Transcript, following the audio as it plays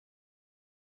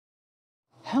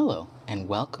Hello, and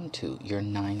welcome to your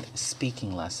 9th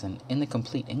speaking lesson in the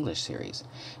Complete English series.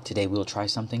 Today we'll try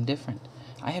something different.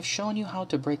 I have shown you how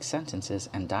to break sentences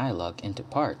and dialogue into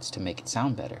parts to make it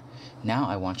sound better. Now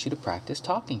I want you to practice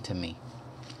talking to me.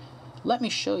 Let me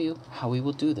show you how we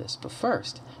will do this, but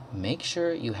first, make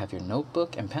sure you have your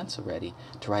notebook and pencil ready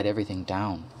to write everything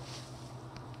down.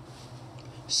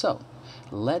 So,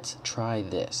 let's try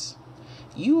this.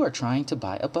 You are trying to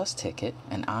buy a bus ticket,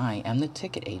 and I am the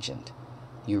ticket agent.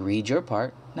 You read your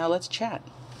part, now let's chat.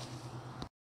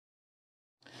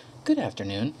 Good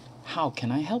afternoon, how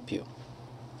can I help you?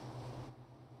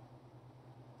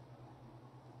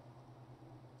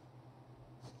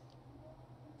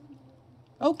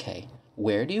 Okay,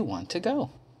 where do you want to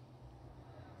go?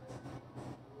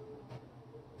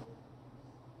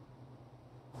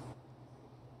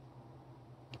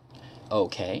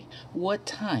 Okay, what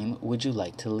time would you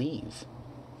like to leave?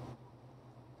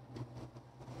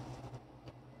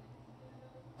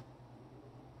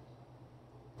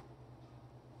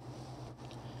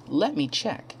 Let me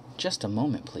check. Just a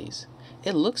moment, please.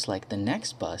 It looks like the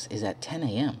next bus is at 10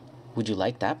 a.m. Would you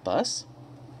like that bus?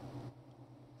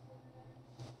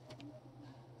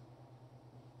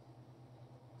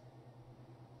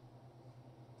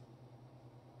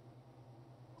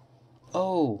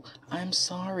 Oh, I'm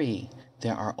sorry.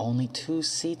 There are only 2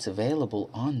 seats available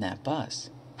on that bus.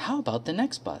 How about the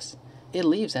next bus? It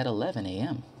leaves at 11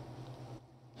 a.m.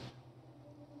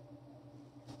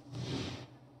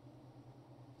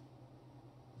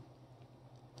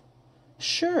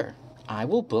 Sure, I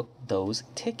will book those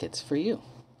tickets for you.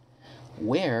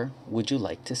 Where would you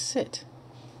like to sit?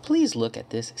 Please look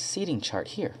at this seating chart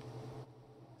here.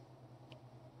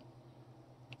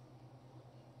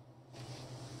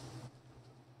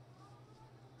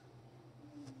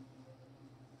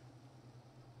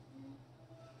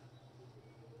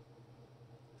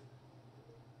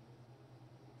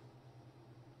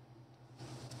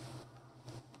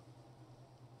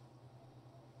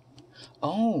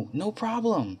 Oh, no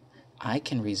problem. I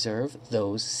can reserve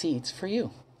those seats for you.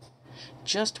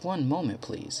 Just one moment,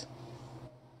 please.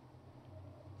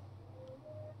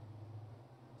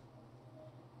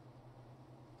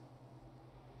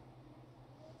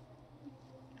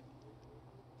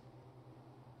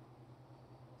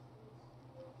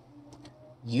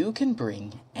 You can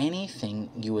bring anything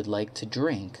you would like to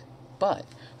drink, but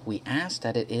we ask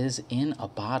that it is in a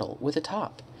bottle with a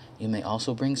top. You may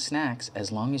also bring snacks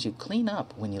as long as you clean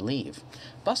up when you leave.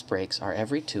 Bus breaks are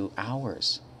every 2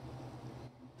 hours.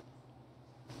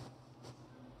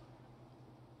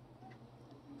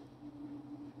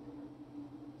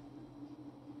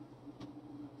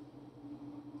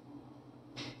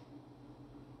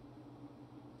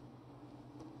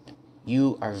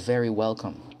 You are very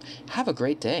welcome. Have a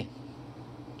great day.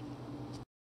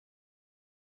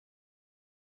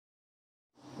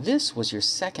 This was your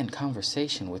second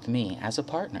conversation with me as a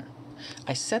partner.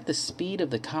 I set the speed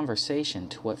of the conversation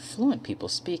to what fluent people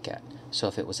speak at, so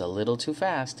if it was a little too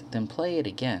fast, then play it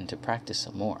again to practice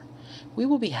some more. We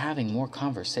will be having more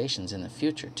conversations in the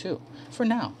future too. For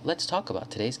now, let's talk about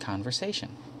today's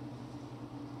conversation.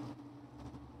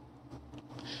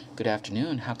 Good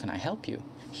afternoon, how can I help you?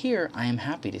 Here, I am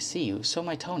happy to see you, so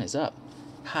my tone is up.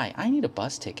 Hi, I need a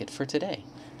bus ticket for today.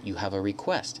 You have a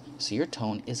request, so your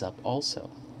tone is up also.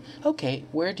 Okay,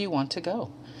 where do you want to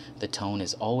go? The tone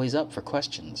is always up for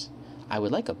questions. I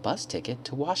would like a bus ticket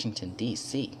to Washington,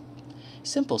 D.C.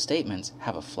 Simple statements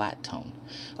have a flat tone.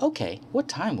 Okay, what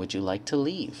time would you like to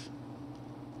leave?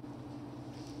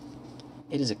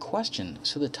 It is a question,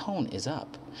 so the tone is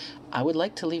up. I would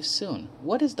like to leave soon.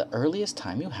 What is the earliest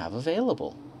time you have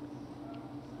available?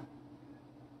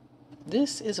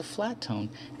 This is a flat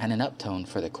tone and an up tone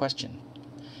for the question.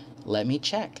 Let me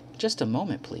check. Just a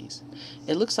moment, please.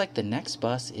 It looks like the next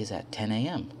bus is at 10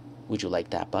 a.m. Would you like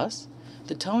that bus?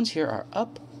 The tones here are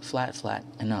up, flat, flat,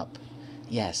 and up.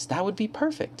 Yes, that would be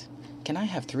perfect. Can I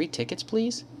have 3 tickets,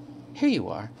 please? Here you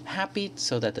are, happy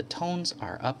so that the tones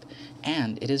are up,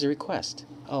 and it is a request.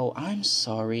 Oh, I'm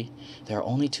sorry. There are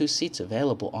only 2 seats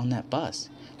available on that bus.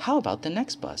 How about the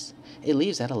next bus? It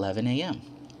leaves at 11 a.m.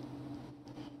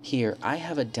 Here, I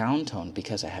have a down tone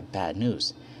because I have bad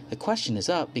news. The question is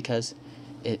up because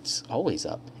it's always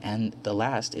up, and the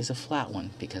last is a flat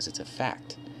one because it's a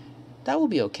fact. That will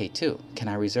be okay too. Can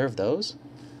I reserve those?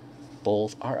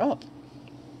 Both are up.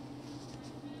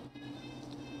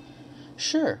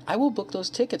 Sure, I will book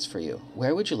those tickets for you.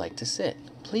 Where would you like to sit?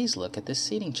 Please look at this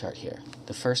seating chart here.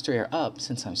 The first three are up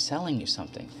since I'm selling you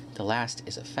something. The last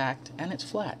is a fact and it's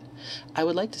flat. I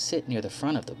would like to sit near the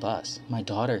front of the bus. My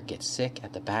daughter gets sick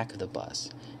at the back of the bus.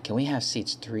 Can we have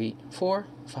seats 3, 4,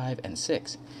 5, and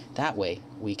 6? That way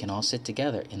we can all sit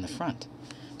together in the front.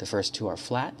 The first two are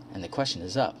flat and the question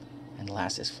is up, and the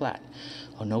last is flat.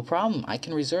 Oh, no problem. I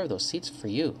can reserve those seats for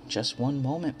you. Just one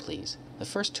moment, please. The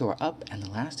first two are up and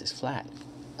the last is flat.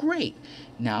 Great!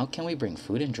 Now can we bring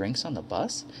food and drinks on the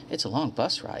bus? It's a long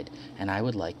bus ride, and I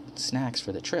would like snacks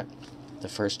for the trip. The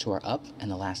first two are up and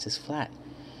the last is flat.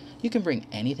 You can bring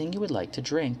anything you would like to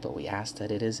drink, but we ask that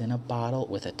it is in a bottle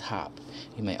with a top.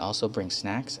 You may also bring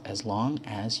snacks as long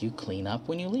as you clean up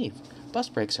when you leave. Bus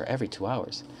breaks are every 2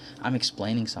 hours. I'm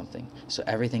explaining something, so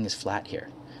everything is flat here.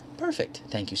 Perfect.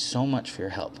 Thank you so much for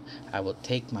your help. I will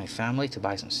take my family to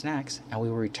buy some snacks, and we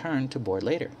will return to board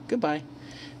later. Goodbye.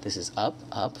 This is up,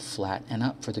 up, flat, and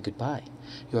up for the goodbye.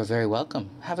 You are very welcome.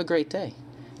 Have a great day.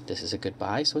 This is a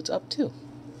goodbye, so it's up too.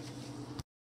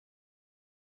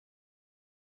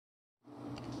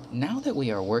 Now that we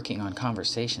are working on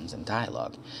conversations and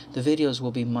dialogue, the videos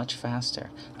will be much faster.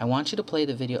 I want you to play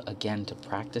the video again to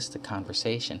practice the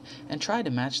conversation and try to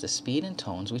match the speed and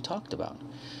tones we talked about.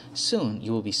 Soon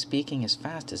you will be speaking as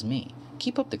fast as me.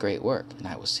 Keep up the great work, and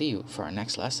I will see you for our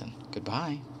next lesson.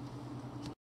 Goodbye.